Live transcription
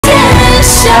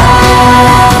下。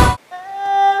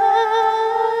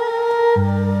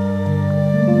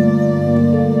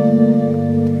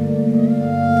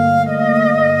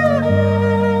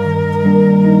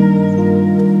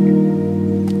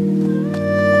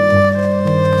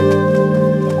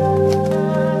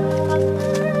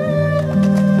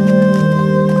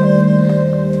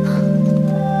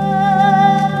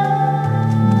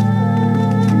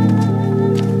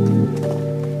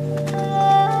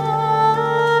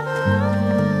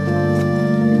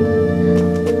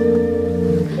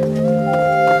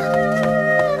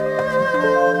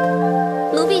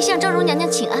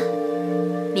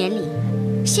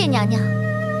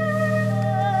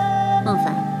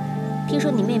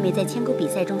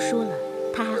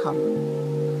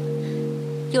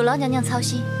有劳娘娘操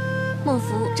心，孟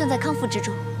芙正在康复之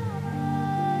中。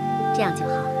这样就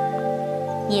好，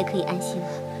你也可以安心了。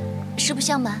实不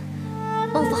相瞒，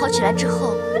孟芙好起来之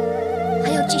后，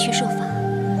还要继续受罚，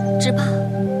只怕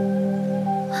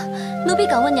奴婢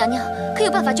敢问娘娘，可有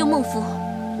办法救孟芙？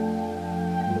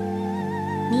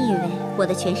你以为我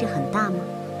的权势很大吗？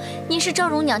您是昭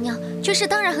容娘娘，权势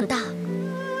当然很大。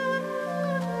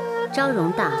昭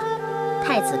容大，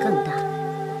太子更大，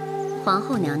皇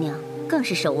后娘娘更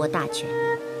是手握大权。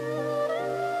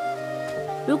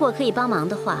如果可以帮忙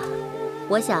的话，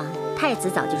我想太子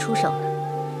早就出手了。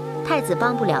太子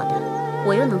帮不了的，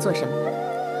我又能做什么？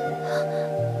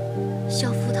小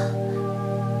福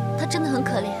他真的很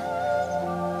可怜，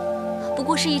不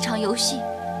过是一场游戏，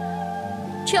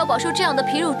却要饱受这样的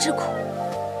皮肉之苦。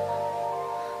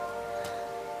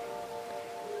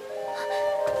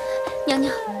娘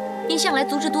娘，您向来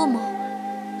足智多谋，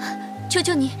求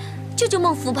求你救救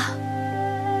孟芙吧。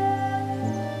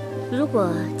如果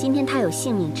今天他有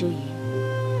性命之余，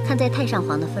看在太上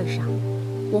皇的份上，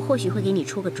我或许会给你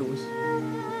出个主意。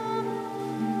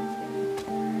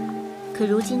可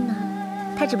如今呢，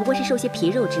他只不过是受些皮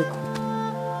肉之苦，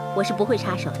我是不会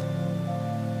插手的。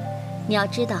你要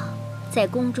知道，在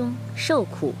宫中受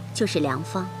苦就是良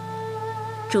方，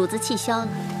主子气消了，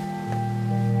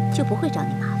就不会找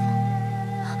你麻烦。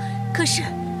可是，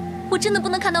我真的不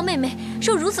能看到妹妹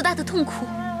受如此大的痛苦。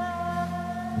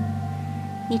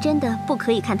你真的不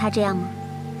可以看她这样吗？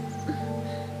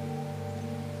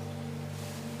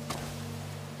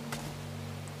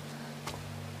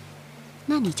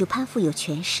那你就攀附有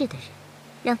权势的人，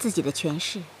让自己的权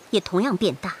势也同样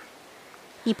变大。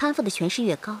你攀附的权势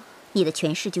越高，你的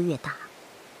权势就越大。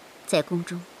在宫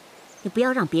中，你不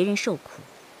要让别人受苦，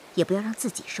也不要让自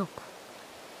己受苦。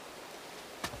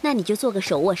那你就做个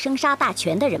手握生杀大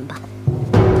权的人吧。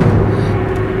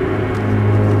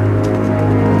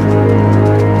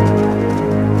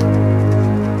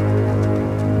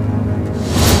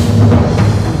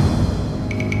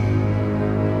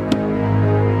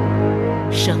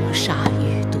生杀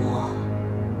予夺，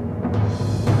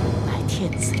乃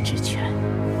天子之权。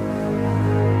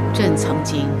朕曾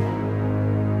经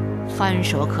翻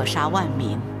手可杀万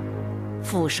民，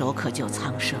覆手可救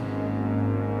苍生。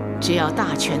只要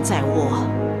大权在握，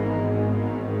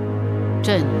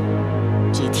朕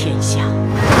即天下。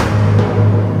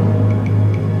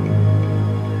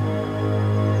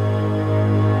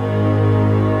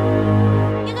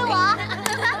你给我！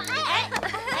哎，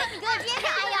你给我接上！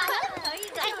哎呀，有一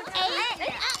个！来，你再来一个！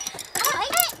再来一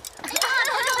个！好，来！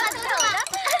我都是。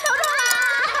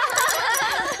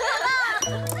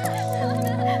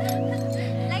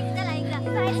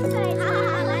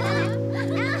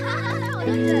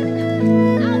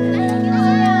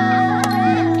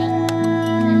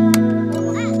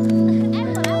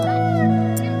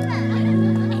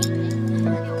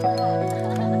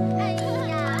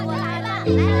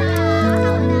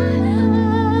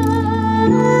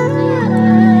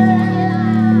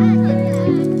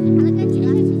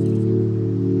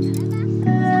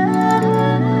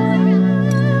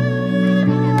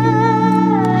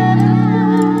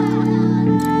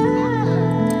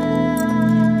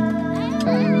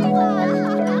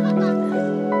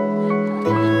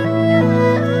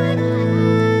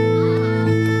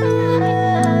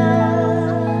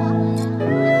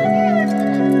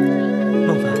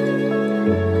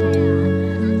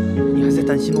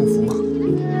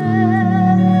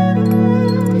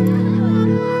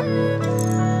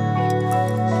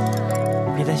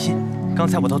刚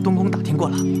才我到东宫打听过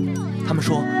了，他们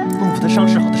说孟府的伤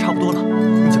势好的差不多了，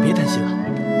你就别担心了。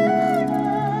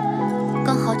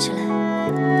刚好起来，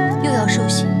又要受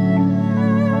刑，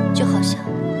就好像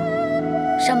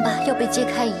伤疤要被揭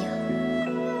开一样，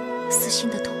撕心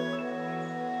的痛。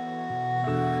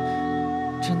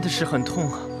真的是很痛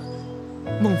啊！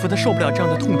孟府她受不了这样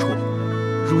的痛楚，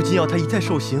如今要她一再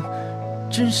受刑，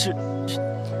真是……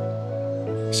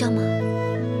小马，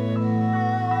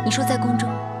你说在宫中，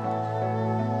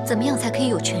怎么样才可以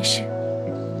有权势？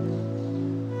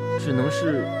只能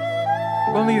是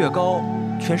官位越高，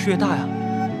权势越大呀。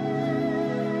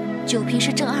9品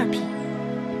是正2品，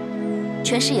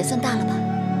权势也算大了吧？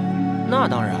那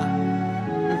当然。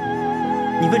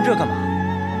你问这干嘛？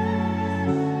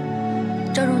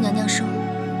昭容娘娘说，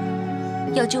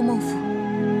要救孟府，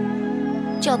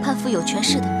就要攀附有权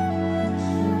势的人。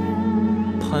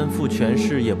攀附权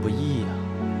势也不易呀。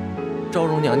昭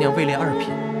容娘娘位列2品，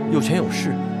有权有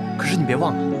势，可是你别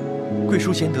忘了，贵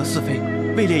淑贤德4妃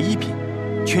位列1品，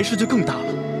权势就更大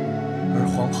了。而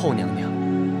皇后娘娘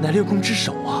乃6宫之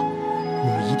首啊，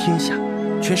母仪天下，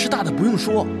权势大的不用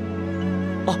说。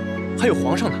哦，还有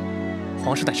皇上呢，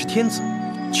皇上乃是天子，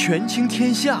权倾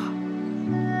天下。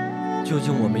究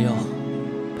竟我们要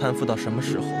攀附到什么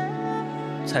时候，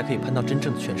才可以攀到真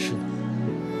正的权势呢？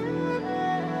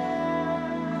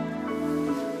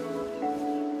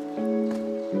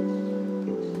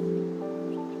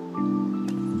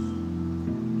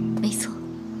没错，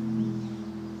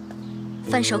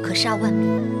翻手可杀万民，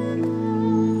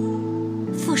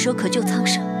覆手可救苍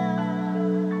生。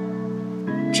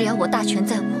只要我大权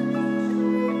在握，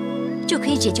就可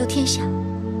以解救天下，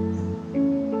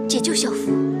解救校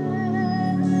服。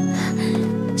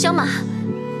小马，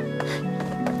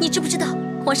你知不知道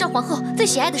皇上皇后最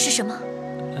喜爱的是什么？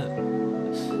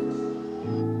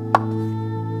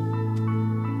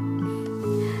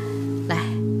来，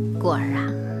过儿啊，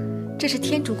这是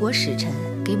天竺国使臣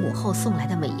给母后送来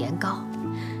的美颜膏。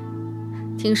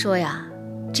听说呀，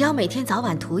只要每天早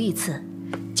晚涂一次，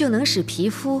就能使皮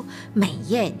肤美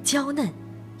艳娇嫩，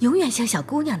永远像小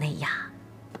姑娘那样。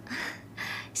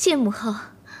谢母后。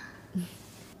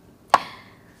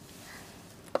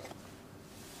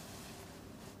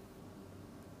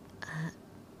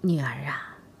女儿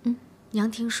啊，娘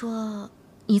听说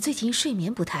你最近睡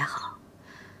眠不太好，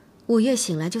午夜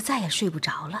醒来就再也睡不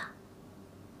着了。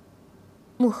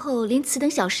母后连此等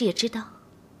小事也知道。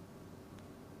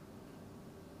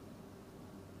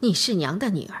你是娘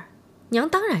的女儿，娘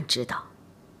当然知道。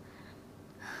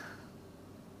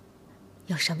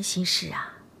有什么心事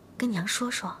啊，跟娘说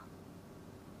说。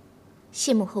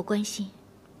谢母后关心，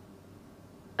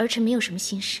儿臣没有什么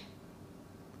心事。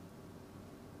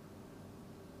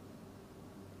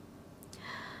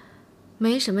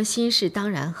没什么心事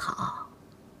当然好，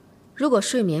如果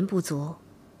睡眠不足，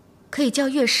可以叫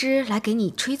乐师来给你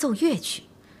吹奏乐曲，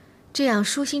这样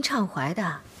舒心畅怀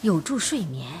的，有助睡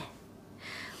眠。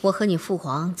我和你父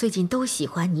皇最近都喜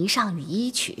欢霓裳羽衣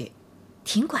曲，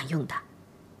挺管用的，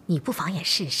你不妨也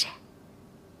试试。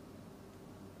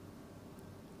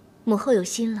母后有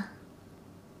心了。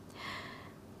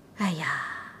哎呀，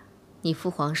你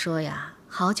父皇说呀，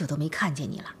好久都没看见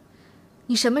你了。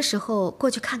你什么时候过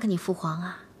去看看你父皇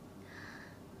啊？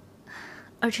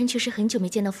儿臣确实很久没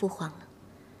见到父皇了。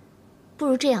不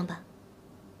如这样吧，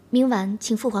明晚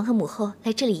请父皇和母后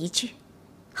来这里一聚。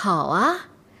好啊，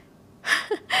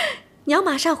娘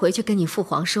马上回去跟你父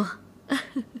皇说。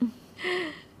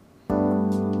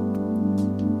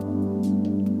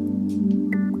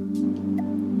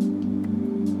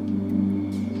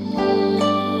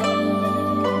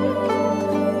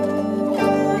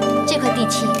这块地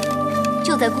契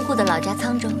就在姑姑的老家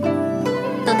沧州，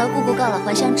等到姑姑告老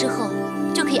还乡之后，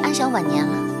就可以安享晚年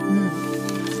了。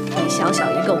你小小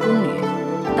一个宫女，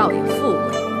倒也富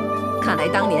贵，看来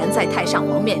当年在太上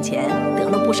皇面前得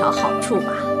了不少好处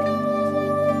吧？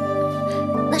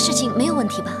那事情没有问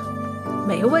题吧？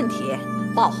没问题，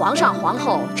报皇上皇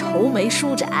后愁眉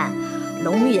舒展，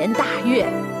龙颜大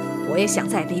悦。我也想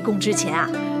在离宫之前啊，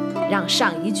让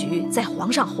上一局在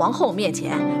皇上皇后面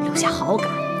前留下好感。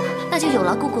那就有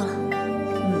劳姑姑了。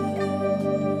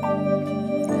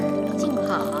敬母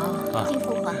好，敬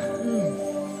父皇。来，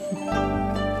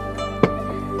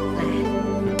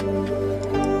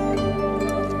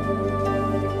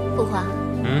父皇。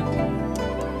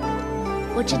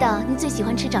我知道你最喜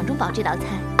欢吃掌中宝这道菜，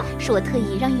是我特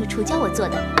意让御厨教我做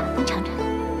的，您尝尝。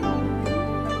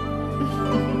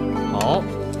好，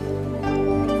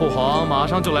父皇马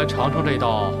上就来尝尝这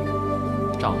道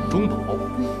掌中宝。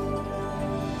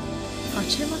好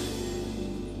吃吗？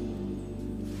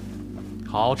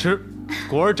好吃，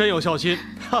果儿真有孝心。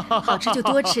好吃就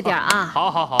多吃点啊！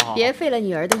好，别费了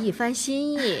女儿的一番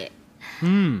心意。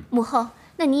母后，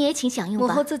那你也请享用吧。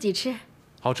母后自己吃。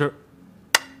好吃。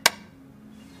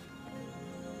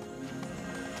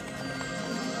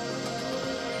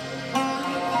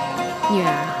女儿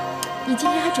啊，你今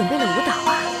天还准备了舞蹈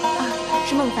啊？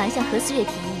是孟凡向何思月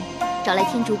提议，找来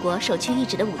天竺国首屈一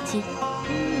指的舞姬。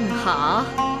好。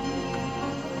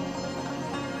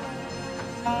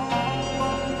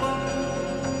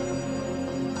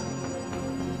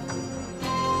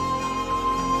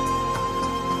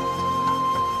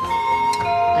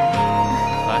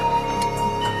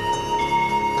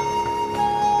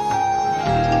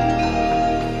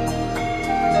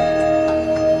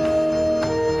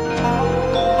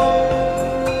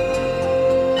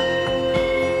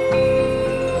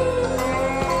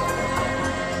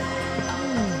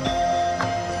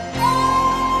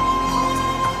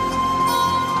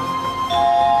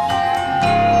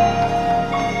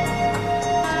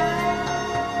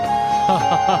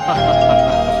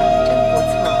不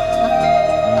错。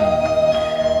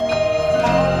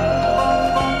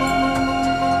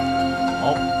好，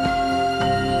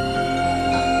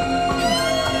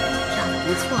跳得不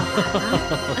错啊。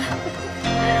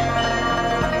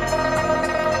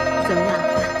怎么样？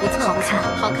不错，不错，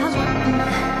好看吗？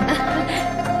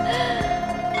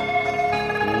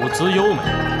舞姿优美，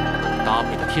搭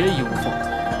配的天衣无缝，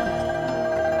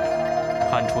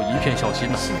看出一片孝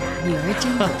心呐。是啊，女儿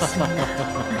真有心呐。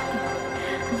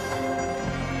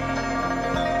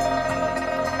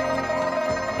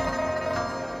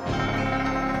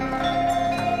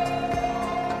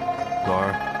朵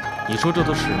儿，你说这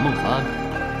都是孟凡安排的？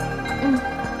嗯，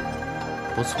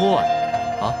不错呀，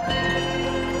啊。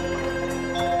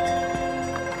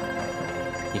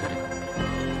你看这个，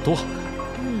多好看！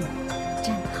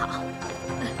真好。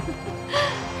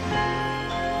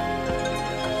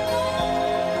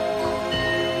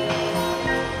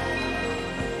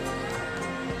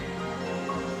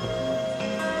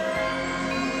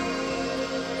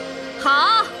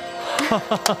好，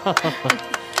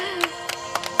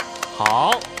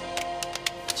好，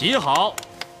极好，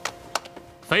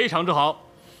非常之好。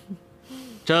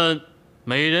朕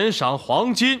每人赏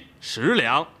黄金10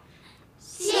两。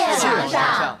谢皇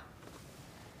上。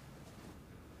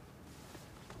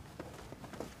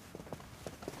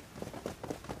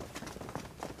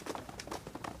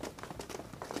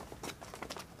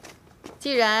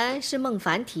既然是孟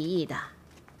凡提议的，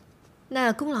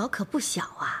那功劳可不小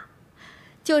啊，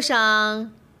就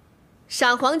赏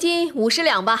黄金50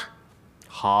两吧。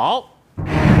好。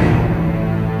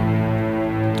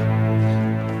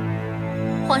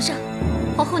皇上，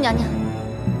皇后娘娘，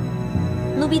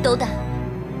奴婢斗胆，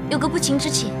有个不情之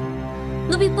请，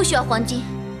奴婢不需要黄金。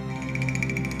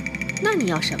那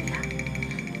你要什么呀？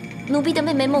奴婢的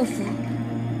妹妹孟芙，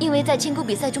因为在千古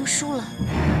比赛中输了，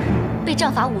被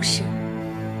杖罚50。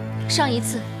上一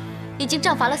次已经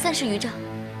杖罚了30余杖，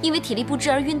因为体力不支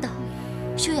而晕倒，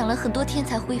休养了很多天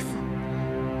才恢复。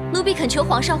奴婢恳求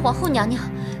皇上、皇后娘娘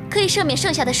可以赦免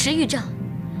剩下的10余杖，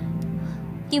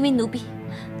因为奴婢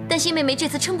担心妹妹这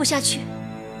次撑不下去。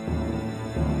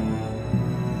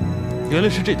原来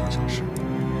是这等小事。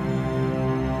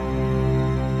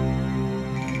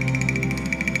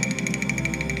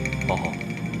皇后，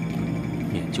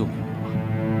免就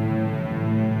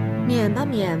免吧。免吧，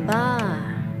免吧。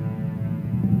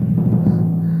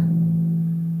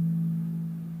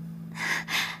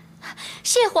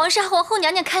谢皇上、皇后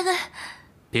娘娘开恩。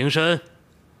平身。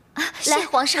来，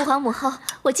皇上、皇母后，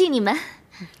我敬你们。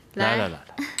来。真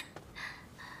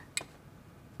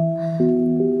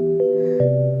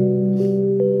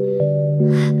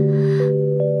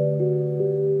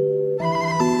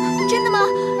的吗？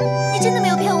你真的没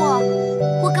有骗我？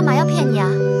我干嘛要骗你啊？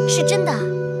是真的。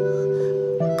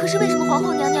可是为什么皇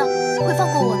后娘娘会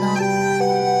放过我呢？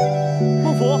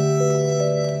孟芙，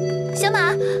小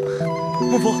马，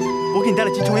孟芙，我给你带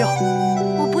了金虫药。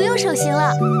我不用手刑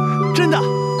了。真的？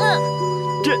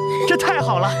这太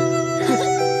好了。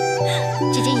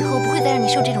姐姐以后不会再让你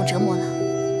受这种折磨了。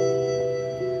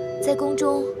在宫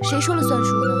中，谁说了算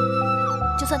数呢？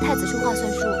就算太子说话算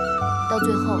数，到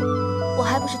最后，我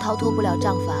还不是逃脱不了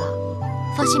杖罚。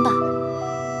放心吧，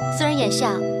虽然眼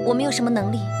下我没有什么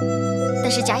能力，但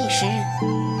是假以时日，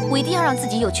我一定要让自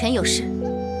己有权有势，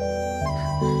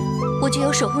我就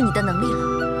有守护你的能力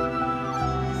了。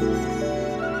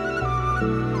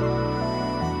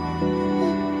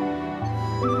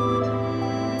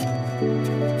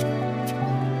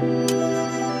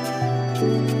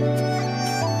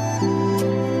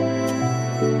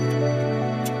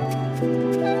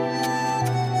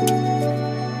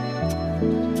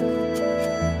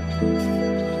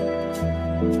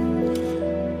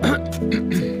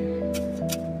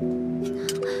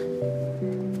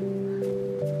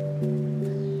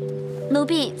奴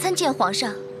婢参见皇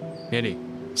上。免礼。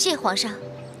谢皇上。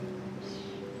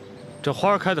这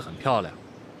花开得很漂亮，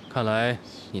看来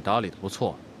你打理得不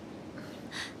错。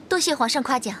多谢皇上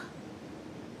夸奖。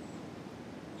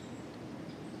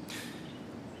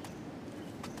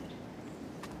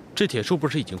这铁树不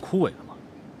是已经枯萎了吗？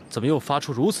怎么又发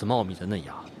出如此茂密的嫩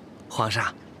芽？皇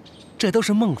上，这都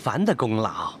是孟凡的功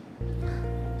劳。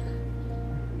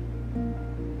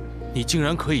你竟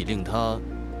然可以令他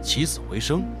起死回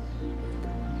生？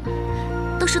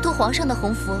都是托皇上的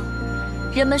洪福。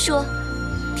人们说，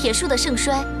铁树的盛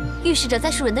衰预示着栽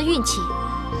树人的运气。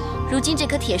如今这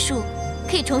棵铁树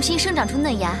可以重新生长出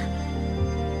嫩芽，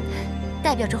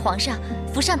代表着皇上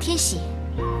福上添喜。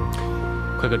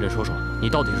快跟朕说说，你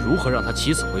到底是如何让它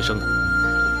起死回生的？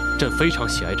朕非常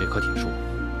喜爱这棵铁树，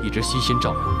一直悉心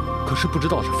照料，可是不知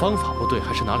道是方法不对，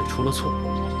还是哪里出了错。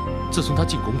自从他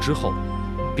进宫之后，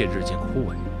便日渐枯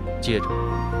萎，接着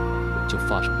就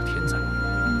发生了天灾。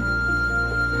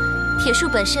铁树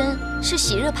本身是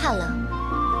喜热怕冷，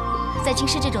在京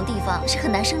师这种地方是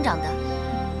很难生长的。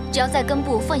只要在根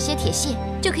部放一些铁屑，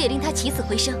就可以令它起死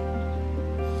回生。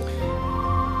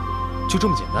就这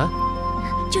么简单？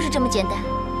就是这么简单。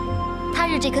他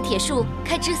日这棵铁树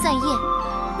开枝散叶，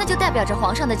那就代表着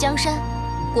皇上的江山，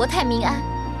国泰民安，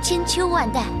千秋万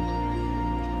代。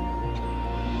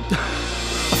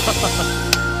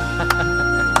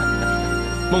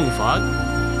孟凡，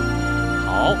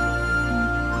好，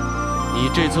你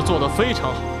这次做得非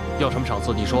常好。要什么赏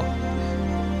赐？你说。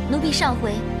奴婢上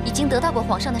回已经得到过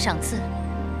皇上的赏赐，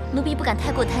奴婢不敢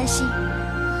太过贪心。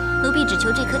奴婢只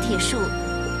求这棵铁树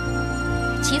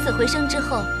起死回生之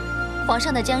后，皇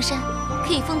上的江山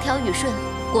可以风调雨顺，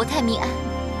国泰民安，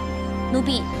奴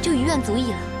婢就于愿足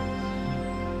矣了。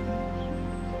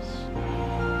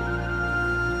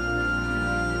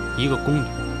一个宫女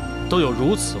都有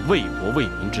如此为国为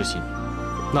民之心，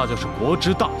那就是国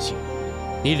之大幸。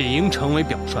你理应成为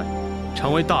表率，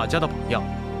成为大家的榜样。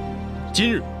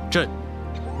今日朕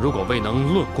如果未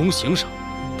能论功行赏，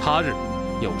他日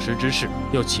有识之士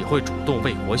又岂会主动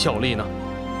为国效力呢？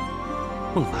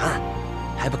孟凡，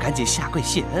还不赶紧下跪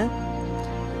谢恩？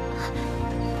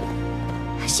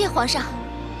谢皇上。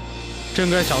朕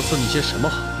该赏赐你些什么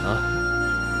好呢？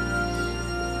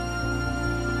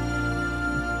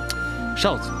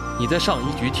上次你在上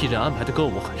一局替朕安排的歌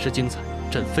舞很是精彩，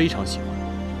朕非常喜欢。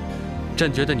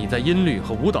朕觉得你在音律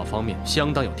和舞蹈方面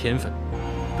相当有天分，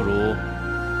不如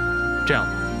这样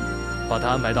吧，把他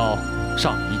安排到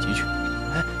上一局去。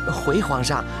回皇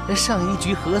上，上一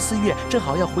局和思月正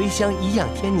好要回乡颐养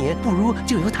天年，不如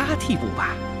就由他替补吧。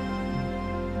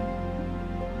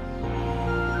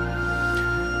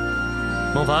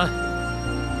孟凡，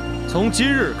从今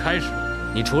日开始，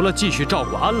你除了继续照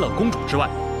顾安乐公主之外，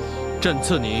朕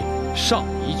赐你上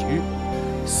一局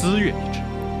思月一职。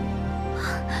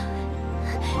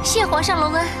谢皇上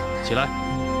隆恩。起来。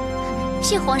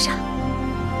谢皇上。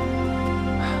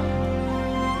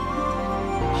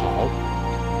好，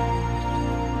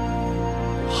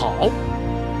好，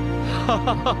哈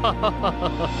哈哈哈哈哈！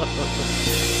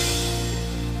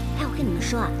哎，我跟你们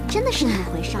说啊，真的是那么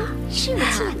回事啊，是吗？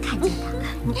看见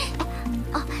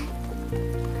他，哦，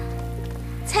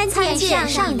参见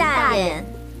上仪大人。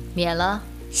免了。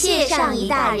谢上仪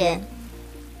大人。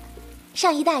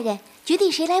上仪大人，决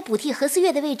定谁来补替和思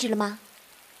月的位置了吗？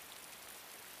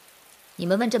你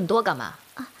们问这么多干嘛？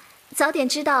早点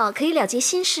知道可以了结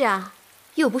心事啊。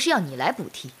又不是要你来补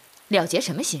替，了结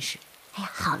什么心事？哎呀，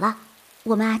好了，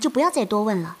我们啊就不要再多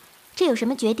问了。这有什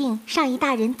么决定，上仪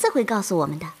大人自会告诉我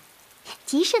们的。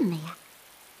急什么呀？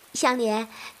香莲，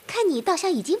看你倒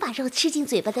像已经把肉吃进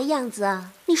嘴巴的样子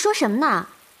啊！你说什么呢？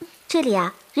这里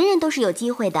啊，人人都是有机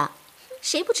会的。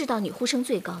谁不知道你呼声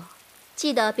最高？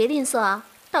记得别吝啬啊，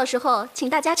到时候请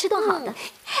大家吃顿好的。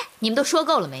你们都说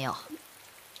够了没有？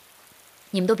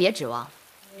你们都别指望了，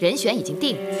人选已经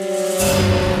定了。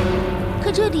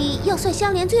可这里要算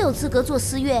香莲最有资格做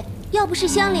思月，要不是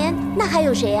香莲，那还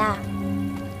有谁啊？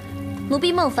奴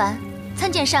婢孟凡参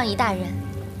见上仪大人。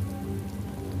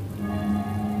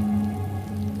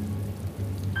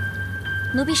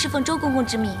奴婢是奉周公公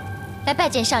之命来拜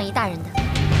见上仪大人的。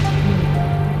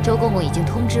周公公已经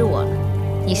通知我了，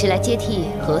你是来接替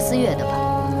和思月的吧？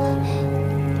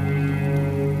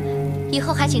以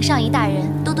后还请上仪大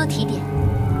人多多提点。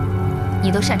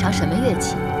你都擅长什么乐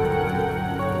器？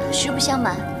实不相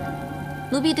瞒，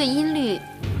奴婢对音律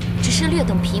只是略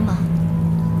懂皮毛。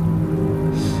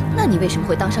那你为什么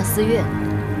会当上思月呢？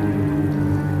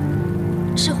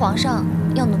是皇上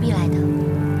要奴婢来的。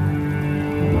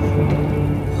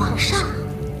皇上，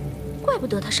怪不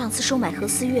得他上次收买和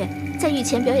思月，在御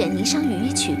前表演霓裳羽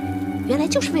衣曲，原来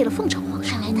就是为了奉承皇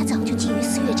上。看来他早就觊觎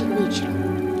思月这个位置了。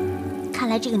看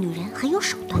来这个女人很有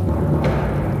手段。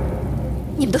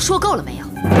你们都说够了没有？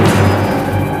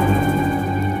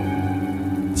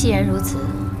既然如此，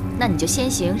那你就先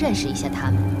行认识一下她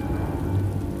们。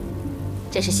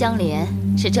这是香莲，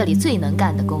是这里最能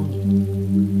干的宫女。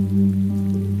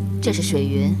这是水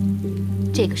云，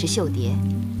这个是秀蝶。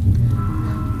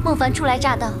孟凡初来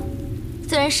乍到，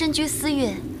虽然身居思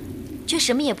月，却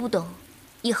什么也不懂。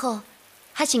以后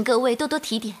还请各位多多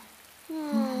提点。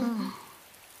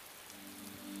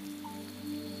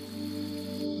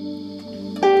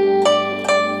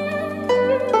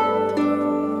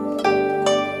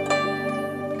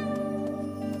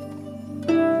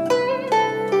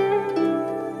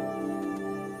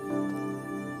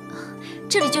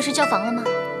这里就是教房了吗？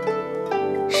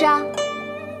是啊，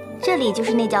这里就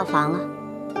是内教房了，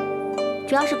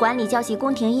主要是管理教习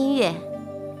宫廷音乐，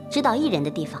指导艺人的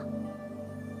地方。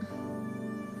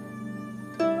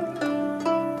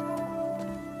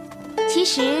其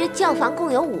实教坊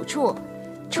共有5处，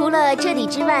除了这里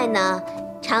之外呢，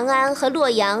长安和洛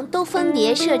阳都分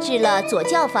别设置了左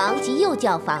教坊及右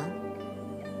教坊。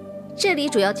这里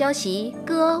主要教习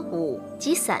歌舞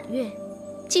及散乐，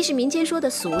既是民间说的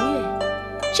俗乐。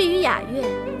至于雅乐，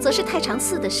则是太常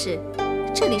寺的事，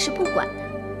这里是不管的。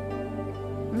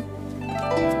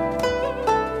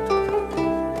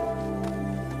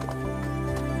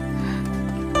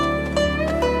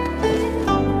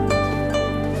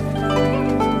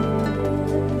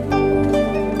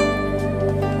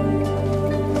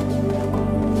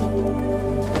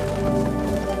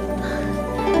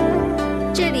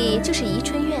这里就是宜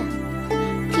春院，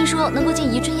听说能够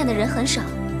进宜春院的人很少，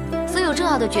所有重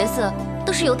要的角色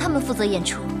都是由他们负责演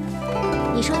出。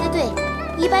你说的对，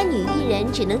一般女艺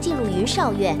人只能进入云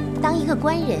少院当一个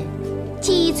官人，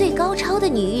技艺最高超的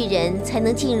女艺人才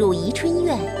能进入宜春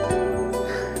院。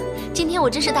今天我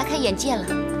真是大开眼界了。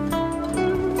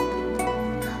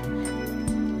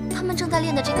他们正在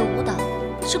练的这个舞蹈，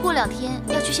是过2天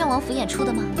要去襄王府演出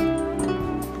的吗？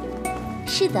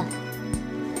是的。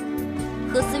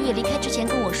何思月离开之前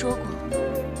跟我说过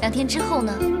，2天之后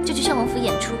呢，就去襄王府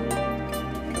演出。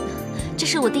这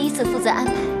是我第1次负责安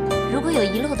排，如果有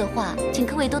遗漏的话，请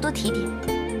各位多多提点。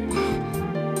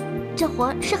这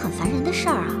活是很烦人的事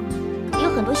儿啊，有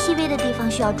很多细微的地方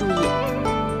需要注意。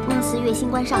孟思月新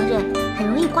官上任，很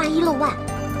容易挂一漏万。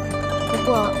不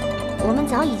过我们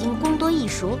早已经功多艺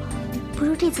熟，不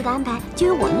如这次的安排就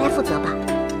由我们来负责吧。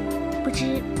不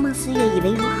知孟思月以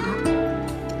为如何？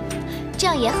这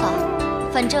样也好，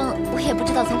反正我也不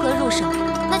知道从何入手，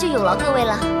那就有劳各位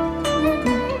了。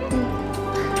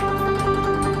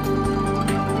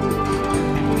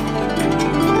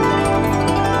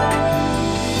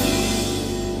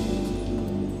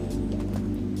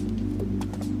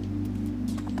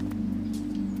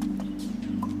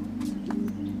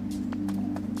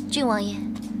郡王爷，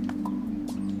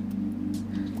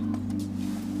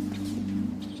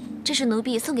这是奴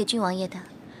婢送给郡王爷的，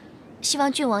希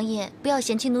望郡王爷不要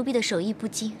嫌弃奴婢的手艺不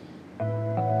精。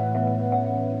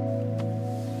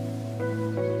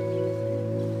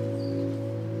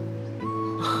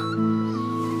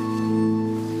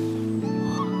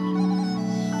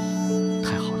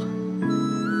太好了，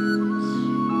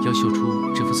要绣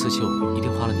出这幅刺绣，一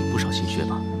定花了你不少心血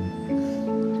吧？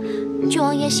郡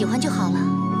王爷喜欢就好了。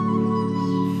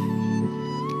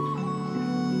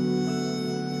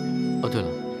哦，对了，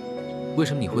为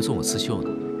什么你会送我刺绣呢？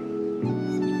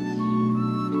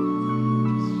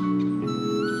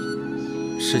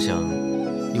是想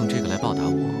用这个来报答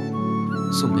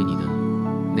我送给你的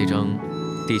那张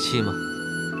地契吗？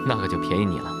那可就便宜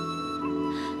你了。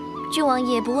郡王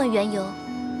爷不问缘由，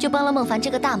就帮了孟凡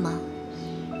这个大忙。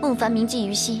孟凡铭记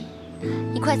于心，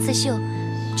一块刺绣，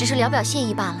只是聊表谢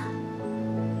意罢了。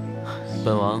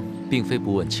本王并非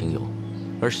不问情由，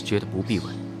而是觉得不必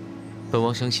问。本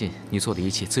王相信你做的一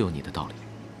切自有你的道理。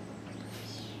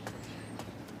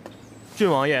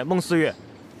郡王爷，孟思月，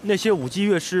那些舞姬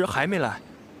乐师还没来，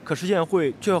可是宴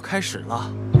会就要开始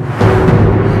了。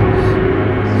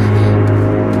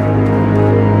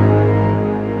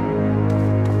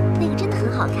那个真的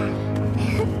很好看。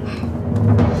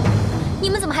你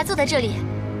们怎么还坐在这里？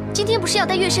今天不是要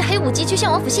带乐师还有舞姬去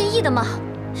襄王府献艺的吗？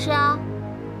是啊。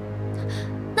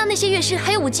那些乐师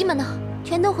还有舞姬们呢？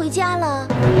全都回家了。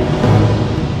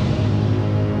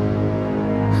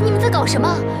你们在搞什么？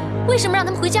为什么让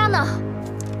他们回家呢？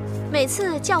每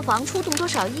次教坊出动多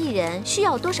少艺人，需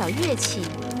要多少乐器，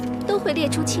都会列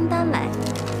出清单来，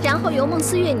然后由孟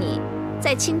思月你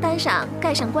在清单上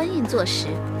盖上官印做实。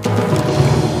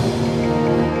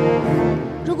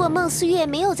如果孟思月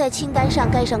没有在清单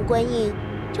上盖上官印，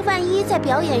这万一在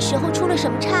表演时候出了什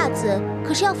么岔子，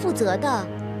可是要负责的。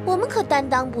我们可担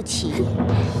当不起。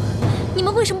你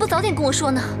们为什么不早点跟我说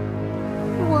呢？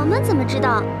我们怎么知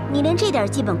道你连这点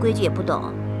基本规矩也不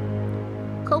懂？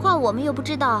何况我们又不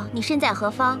知道你身在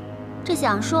何方，这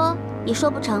想说也说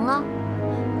不成了。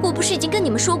我不是已经跟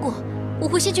你们说过，我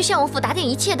会先去襄王府打点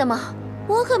一切的吗？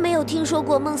我可没有听说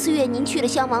过孟思月您去了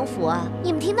襄王府啊，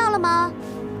你们听到了吗？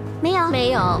没有，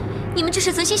没有。你们这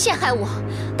是存心陷害我，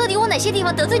到底我哪些地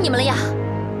方得罪你们了呀？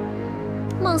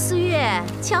孟思月，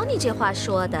瞧你这话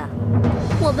说的，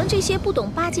我们这些不懂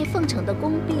八戒奉承的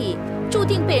宫婢，注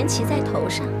定被人骑在头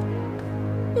上，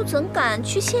又怎敢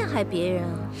去陷害别人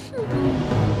啊？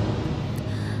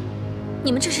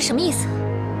你们这是什么意思？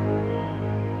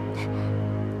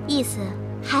意思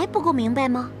还不够明白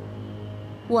吗？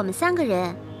我们3个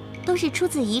人都是出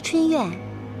自宜春院，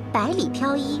百里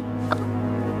挑一，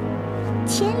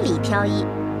千里挑一，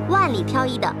万里挑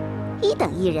一的一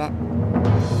等一人。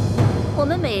我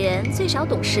们每人最少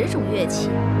懂10种乐器，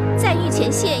在御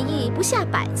前献艺不下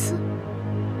100次，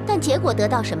但结果得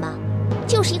到什么？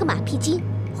就是一个马屁精，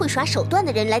会耍手段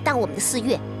的人来当我们的4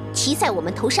乐，骑在我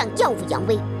们头上耀武扬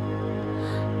威。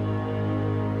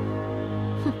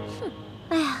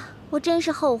哎呀，我真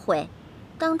是后悔，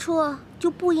当初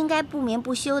就不应该不眠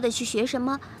不休的去学什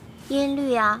么音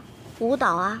律啊、舞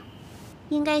蹈啊，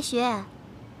应该学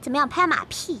怎么样拍马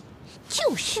屁。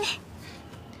就是。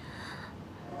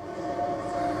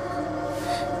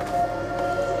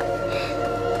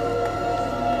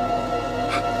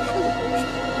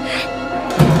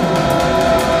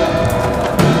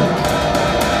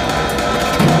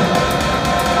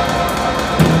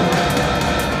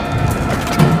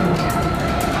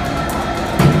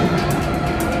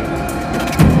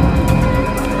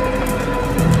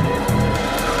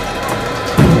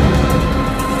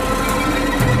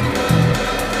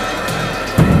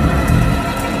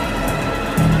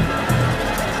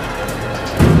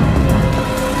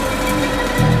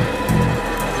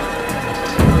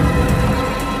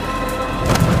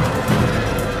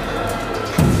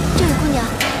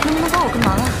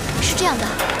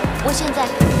我现在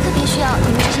特别需要你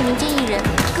们这些民间艺人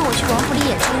跟我去王府里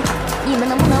演出，你们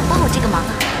能不能帮我这个忙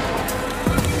啊？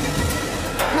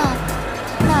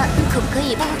那你可不可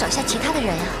以帮我找下其他的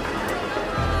人呀？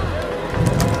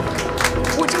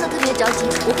我真的特别着急，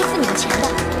我会付你们钱的。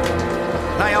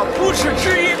那要不是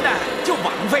知音的，就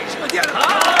枉费射箭了。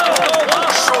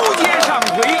书接上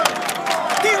回，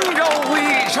丁昭辉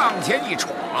上前一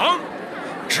闯，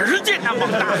只见那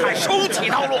孟大汉手起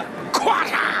刀落，咵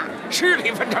嚓，尸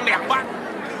体分成2半。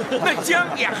那姜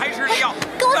也还是要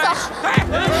跟我走。哎，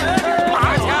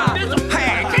马家，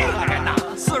嘿，这个人呐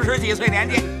，40几岁年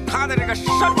纪，他的这个身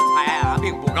材啊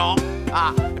并不高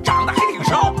啊，长得还挺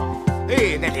瘦。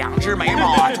哎，那2只眉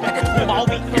毛啊，就跟这秃毛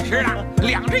笔似的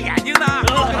；2只眼睛呢，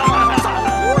枣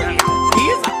核一样；鼻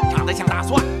子长得像大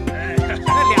蒜；那2只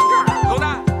耳朵呢，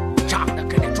长得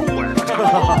跟这猪耳朵差不多。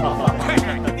快，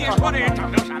你说这人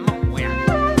长成什么模样？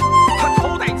他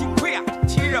头戴金盔啊，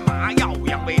骑着马耀武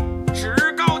扬威，趾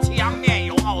高气扬，面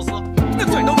有傲色，那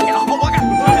嘴都撇得好我干。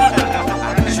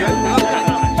玄德看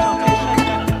看上这是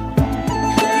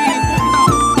一公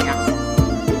道呀，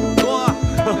说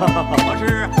我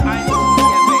是安。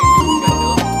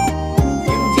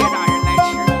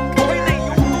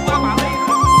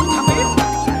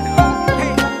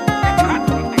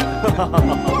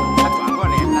他转过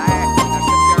脸来，他身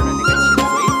边的那个亲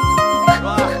随说：“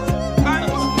安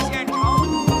西县城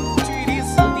距离此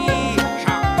地尚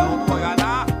有多远呢？”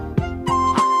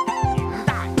林大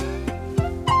爷，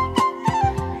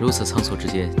如此仓促之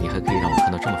间，你还可以让我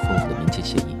看到这么丰富的民间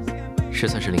协议，实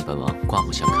在是令本王刮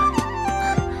目相看。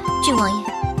郡王爷，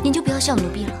您就不要笑奴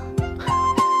婢了。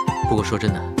不过说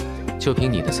真的，就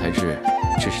凭你的才智，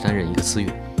只是担任一个司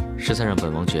乐，实在让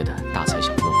本王觉得大材小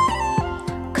用。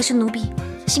可是奴婢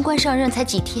新官上任才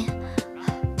几天，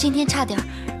今天差点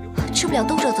吃不了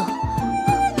兜着走，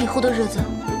以后的日子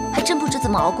还真不知怎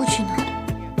么熬过去呢。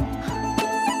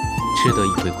吃得一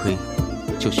回亏，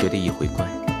就学得一回乖。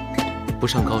不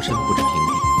上高山不知平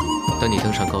地，等你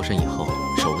登上高山以后，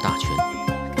手握大权，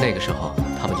那个时候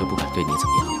他们就不敢对你怎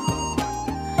么样。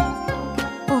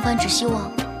孟凡只希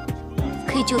望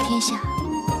可以救天下，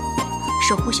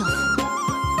守护小福。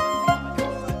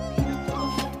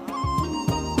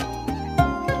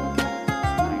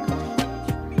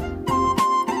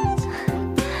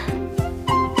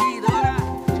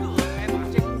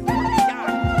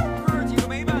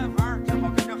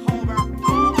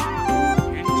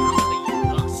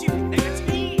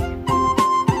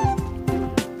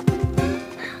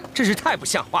真是太不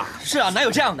像话了！是啊，哪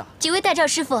有这样的？几位代诏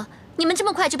师傅，你们这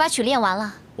么快就把曲练完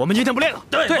了？我们今天不练了，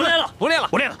对，不练了，不练了，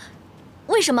不练了。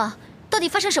为什么？到底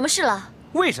发生什么事了？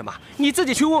为什么？你自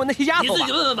己去问问那些丫头吧。你自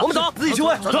己问问吧。我们走，自己去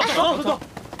问。走。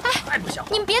哎，太不像话！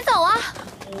你们别走啊！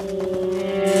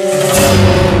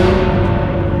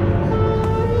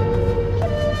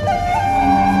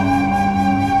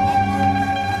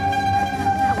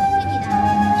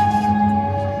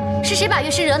是谁把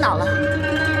乐师惹恼了？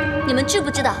你们知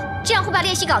不知道这样会把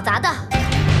练习搞砸的？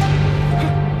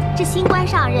这新官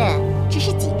上任只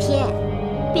是几天，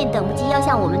便等不及要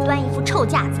向我们端一副臭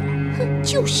架子来。哼，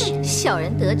就是小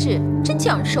人得志，真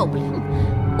叫人受不了。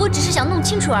我只是想弄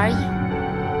清楚而已。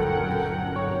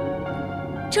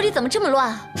这里怎么这么乱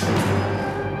啊？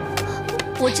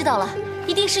我知道了，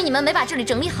一定是你们没把这里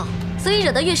整理好，所以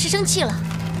惹得乐师生气了。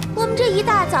我们这一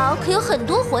大早可有很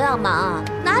多活要忙，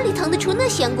哪里腾得出那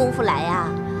闲工夫来呀？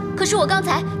可是我刚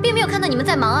才并没有看到你们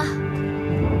在忙啊！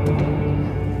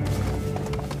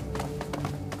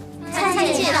参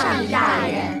见上一大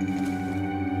人。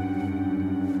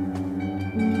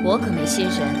我可没心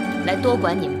神来多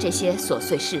管你们这些琐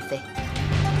碎是非。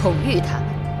统御他们，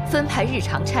分派日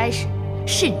常差事，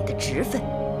是你的职分。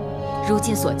如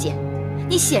今所见，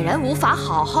你显然无法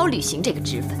好好履行这个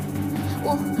职分。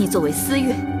你作为司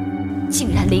乐，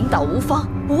竟然领导无方，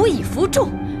无以服众，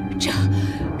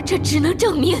这只能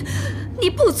证明你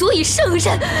不足以胜任。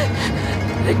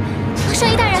上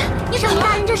医大人，上医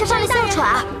大人，这是犯了哮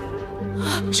喘。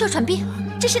哮喘病，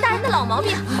这是大人的老毛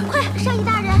病。快，上医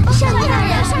大人，上医大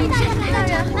人，上医大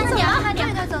人，慢点啊，慢点，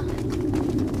快走。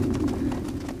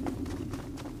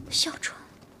哮喘。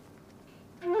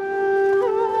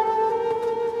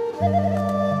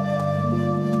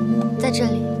在这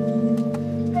里，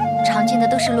常见的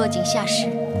都是落井下石、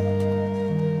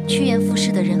趋炎附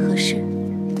势的人和事。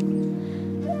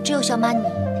只有小马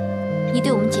你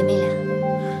对我们姐妹俩，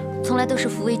从来都是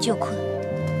扶危救困，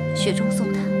雪中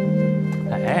送炭。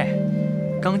哎，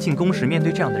刚进宫时面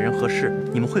对这样的人和事，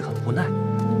你们会很无奈，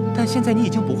但现在你已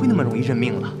经不会那么容易认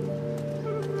命了。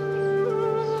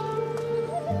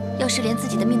要是连自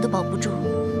己的命都保不住，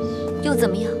又怎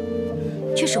么样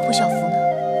去守护小福呢？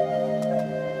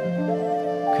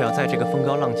可要在这个风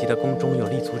高浪急的宫中有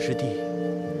立足之地，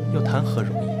又谈何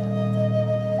容易？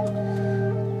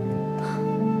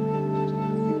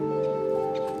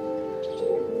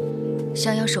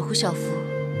想要守护小福，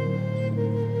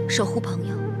守护朋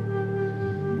友，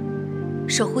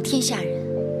守护天下人，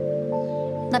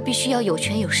那必须要有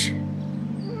权有势。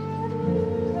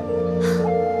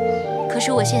可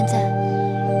是我现在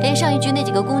连上一局那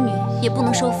几个宫女也不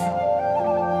能收服，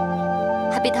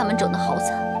还被他们整得好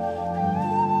惨。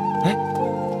哎，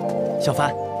小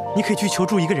凡，你可以去求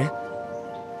助一个人。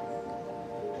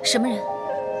什么人？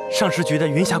上时局的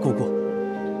云霞姑姑。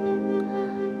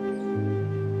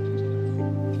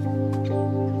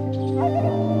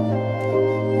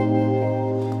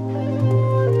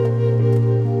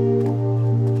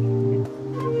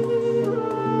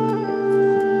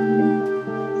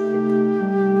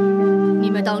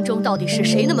当中到底是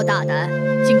谁那么大胆，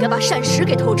竟敢把膳食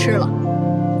给偷吃了？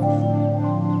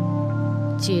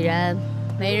既然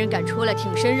没人敢出来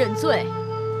挺身认罪，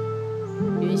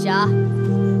云霞，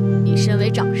你身为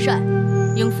掌膳，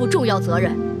应负重要责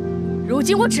任。如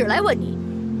今我只来问你，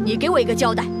你给我一个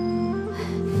交代。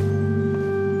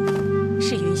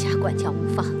是云霞管教无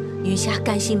方，云霞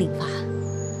甘心领罚。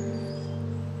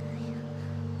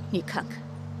你看看，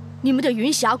你们的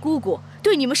云霞姑姑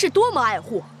对你们是多么爱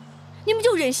护。你们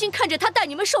就忍心看着他带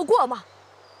你们受过吗？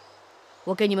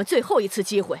我给你们最后一次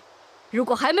机会，如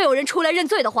果还没有人出来认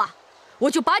罪的话，我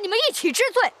就把你们一起治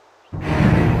罪。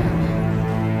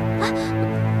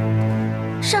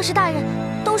上师大人，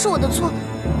都是我的错，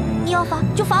你要罚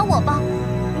就罚我吧。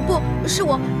不是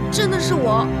我，真的是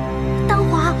我。丹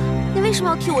华，你为什么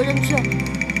要替我认罪？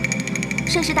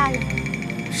上师大人，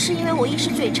是因为我医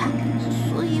师嘴馋，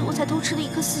所以我才偷吃了一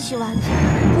颗四喜丸子。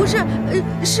不是，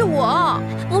是我，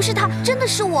不是他，真的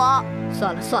是我。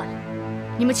算了算了，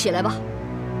你们起来吧，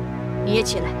你也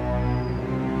起来。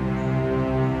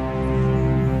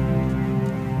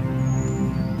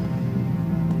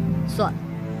算了，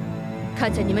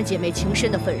看在你们姐妹情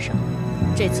深的份上，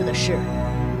这次的事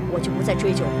我就不再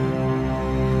追究了。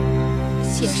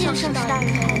谢上师大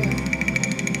人开恩。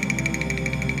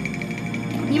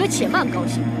你们且慢高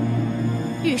兴，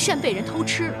御膳被人偷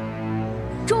吃了。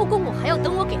周公公还要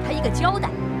等我给他一个交代，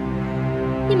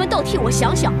你们倒替我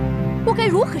想想，我该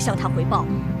如何向他回报？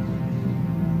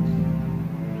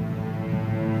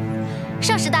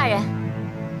上师大人，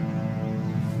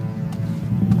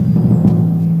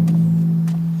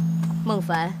孟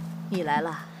凡，你来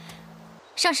了。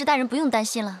上师大人不用担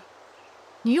心了。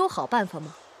你有好办法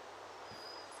吗？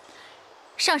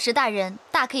上师大人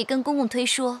大可以跟公公推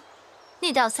说，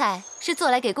那道菜是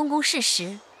做来给公公试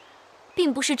食。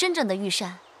并不是真正的御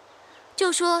膳，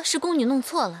就说是宫女弄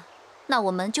错了，那我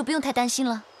们就不用太担心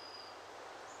了。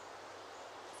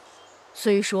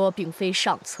虽说并非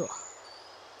上策，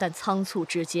但仓促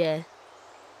之间，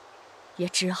也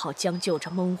只好将就着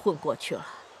蒙混过去了。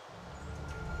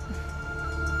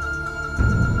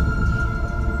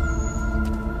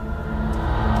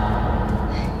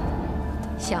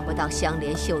想不到香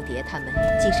莲、秀蝶他们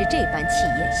竟是这般气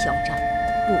焰嚣张，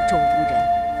目中无人，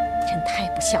真太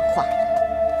不像话了。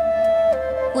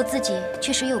我自己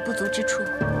确实也有不足之处。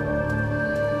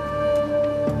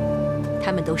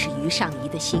他们都是于尚仪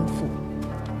的心腹，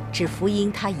只服膺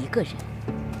他一个人。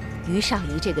于尚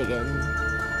仪这个人，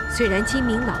虽然精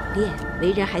明老练，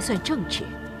为人还算正直，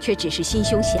却只是心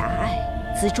胸狭隘，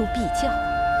锱铢必较，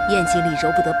眼睛里揉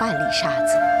不得半粒沙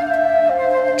子。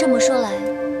这么说来，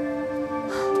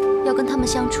要跟他们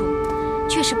相处，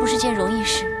确实不是件容易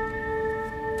事。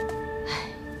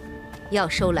要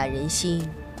收揽人心，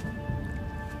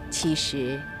其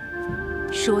实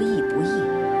说易不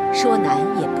易，说难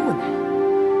也不难，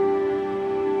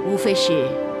无非是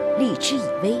立之以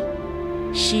威，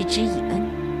施之以恩。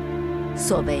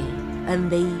所谓恩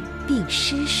威并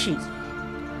施是也。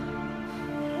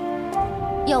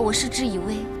要我施之以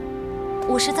威，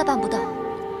我实在办不到；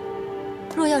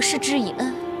若要施之以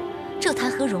恩，这谈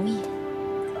何容易？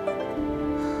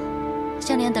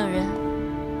香莲等人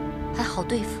还好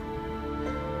对付，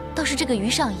倒是这个于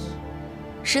上仪，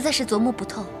实在是琢磨不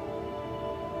透。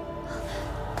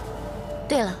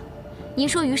对了，您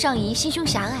说于上仪心胸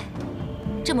狭隘，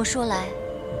这么说来，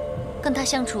跟他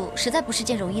相处实在不是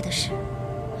件容易的事。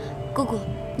姑姑，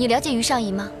你了解于上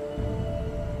仪吗？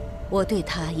我对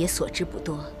他也所知不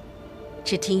多，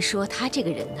只听说他这个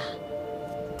人呐，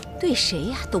对谁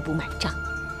呀都不买账，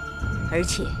而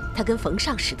且他跟冯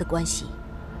尚时的关系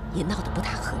也闹得不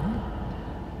太和睦。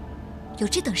有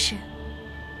这等事？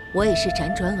我也是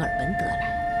辗转耳闻得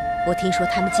来。我听说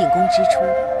他们进宫之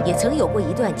初，也曾有过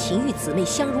一段情欲姊妹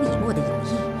相濡以沫的友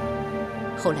谊，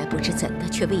后来不知怎的，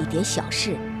却为一点小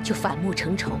事就反目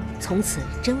成仇，从此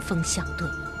针锋相对。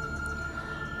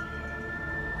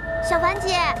小凡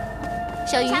姐，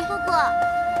小鱼，云霞姑姑，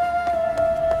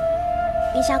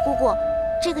云霞姑姑，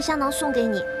这个香囊送给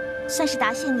你，算是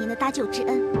答谢您的搭救之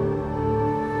恩。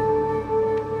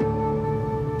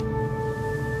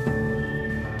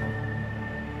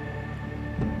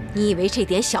你以为这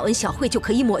点小恩小惠就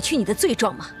可以抹去你的罪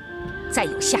状吗？再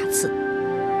有下次，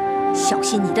小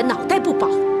心你的脑袋不保。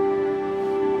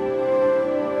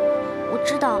我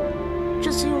知道，这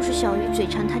次又是小鱼嘴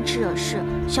馋贪吃惹事，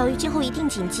小鱼今后一定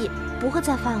谨记，不会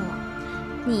再犯了。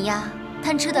你呀，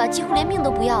贪吃的几乎连命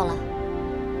都不要了。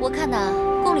我看呐，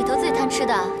宫里头最贪吃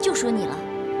的就属你了。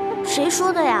谁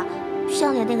说的呀？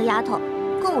香莲那个丫头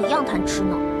跟我一样贪吃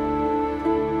呢。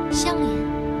香莲，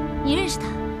你认识她？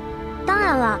当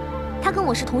然了，她跟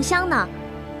我是同乡呢。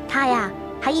她呀，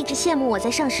还一直羡慕我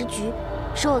在上食局，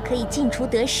说我可以进厨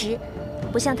得食，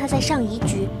不像她在上仪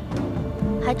局，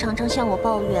还常常向我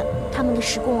抱怨他们的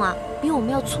食供啊，比我们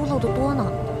要粗陋得多呢。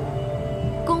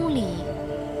宫里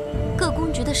各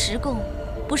宫局的食供，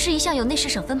不是一向有内侍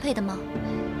省分配的吗？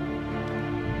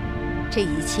这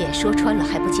一切说穿了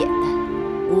还不简单，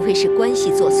无非是关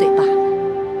系作祟罢了。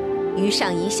于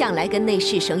上仪向来跟内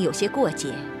侍省有些过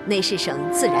节，内侍省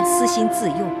自然私心自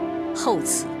用，厚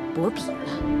此薄彼了。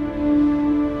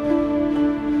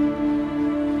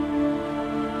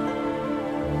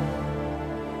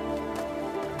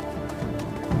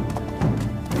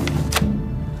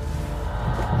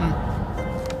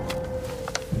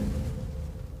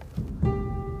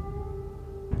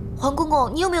皇公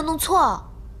公，你有没有弄错？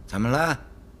怎么了？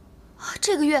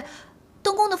这个月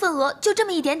东宫的份额就这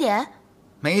么一点点？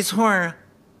没错啊。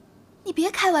你别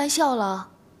开玩笑了，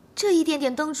这一点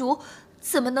点灯烛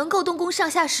怎么能够东宫上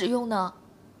下使用呢？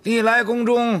历来宫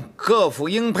中各府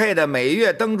应配的每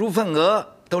月灯烛份额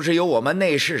都是由我们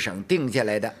内侍省定下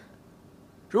来的。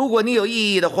如果你有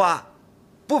异议的话，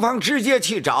不妨直接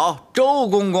去找周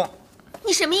公公。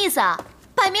你什么意思啊？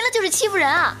摆明了就是欺负人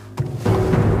啊！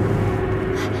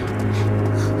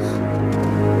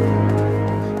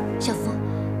小福，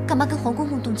干嘛跟皇公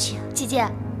公动气啊？姐姐，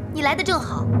你来的正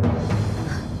好。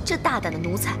这大胆的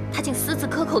奴才，他竟私自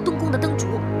克扣东宫的灯烛，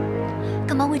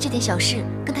干嘛为这点小事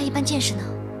跟他一般见识呢？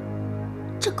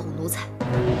这狗奴才，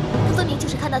他分明就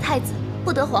是看到太子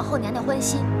不得皇后娘娘欢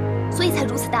心，所以才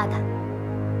如此大胆，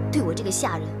对我这个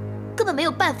下人根本没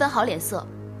有半分好脸色。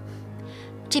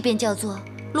这便叫做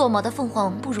落毛的凤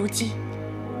凰不如鸡，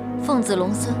凤子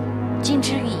龙孙，金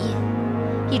枝玉叶，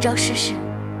一朝失势，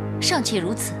尚且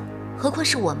如此，何况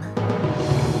是我们？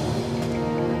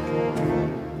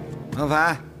孟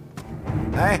凡，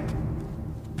来，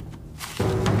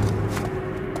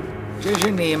这是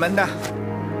你们的。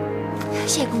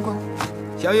谢公公。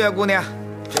小月姑娘，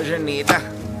这是你的。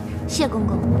谢公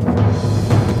公。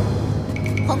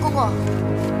皇公公，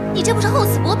你这不是厚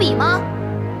此薄彼吗？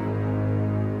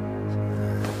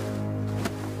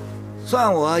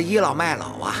算我倚老卖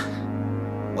老啊！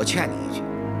我劝你一句，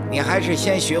你还是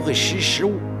先学会识时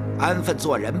务，安分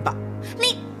做人吧。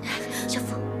你，小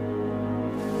福。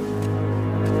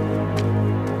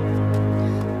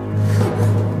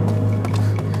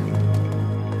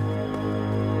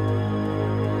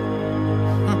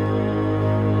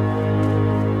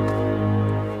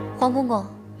皇公公，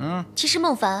其实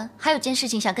孟凡还有件事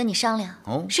情想跟你商量，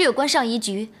是有关上仪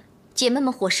局姐妹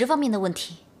们伙食方面的问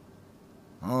题。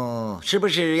哦，是不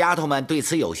是丫头们对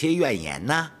此有些怨言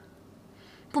呢？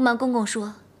不瞒公公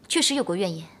说，确实有过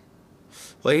怨言。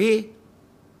喂，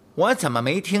我怎么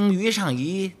没听于上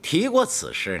仪提过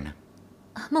此事呢？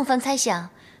孟凡猜想，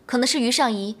可能是于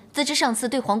上仪自知上次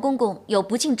对皇公公有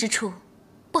不敬之处，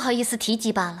不好意思提及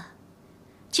罢了。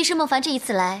其实孟凡这一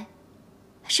次来，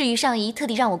是于上仪特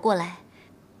地让我过来，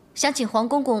想请皇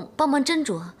公公帮忙斟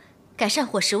酌，改善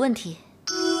伙食问题。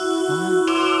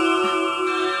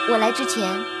我来之前，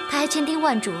他还千叮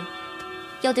万嘱，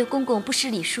要对公公不失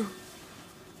礼数。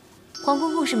皇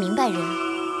公公是明白人，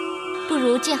不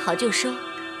如见好就收，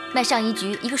卖上一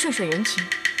局一个顺水人情。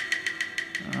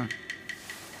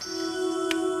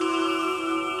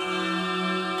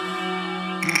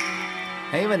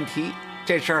没问题，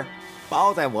这事儿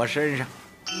包在我身上。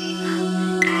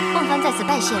孟凡在此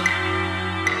拜谢了。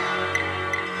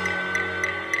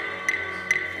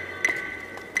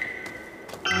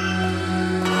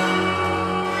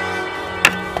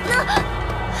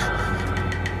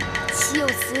岂有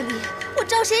此理！我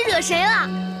招谁惹谁了？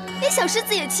连小狮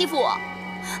子也欺负我！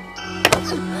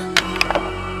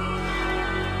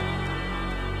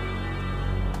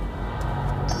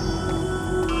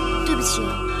对不起。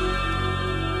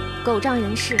狗仗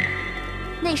人势。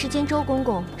内侍监周公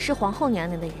公是皇后娘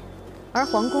娘的人，而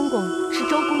皇公公是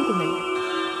周公公的人。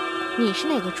你是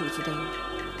哪个主子的人？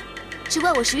只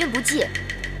怪我时运不济，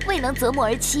未能择木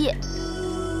而栖。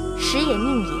时也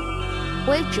命也，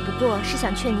我也只不过是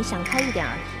想劝你想开一点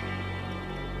而已。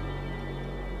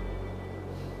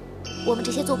我们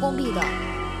这些做宫婢的，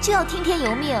就要听天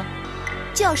由命，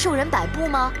就要受人摆布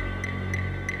吗？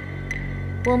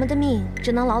我们的命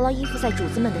只能牢牢依附在主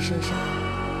子们的身上。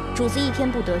主子一天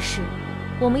不得势，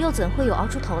我们又怎会有熬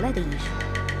出头来的一日？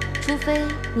除非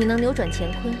你能扭转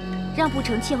乾坤，让不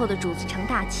成气候的主子成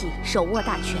大器，手握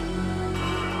大权。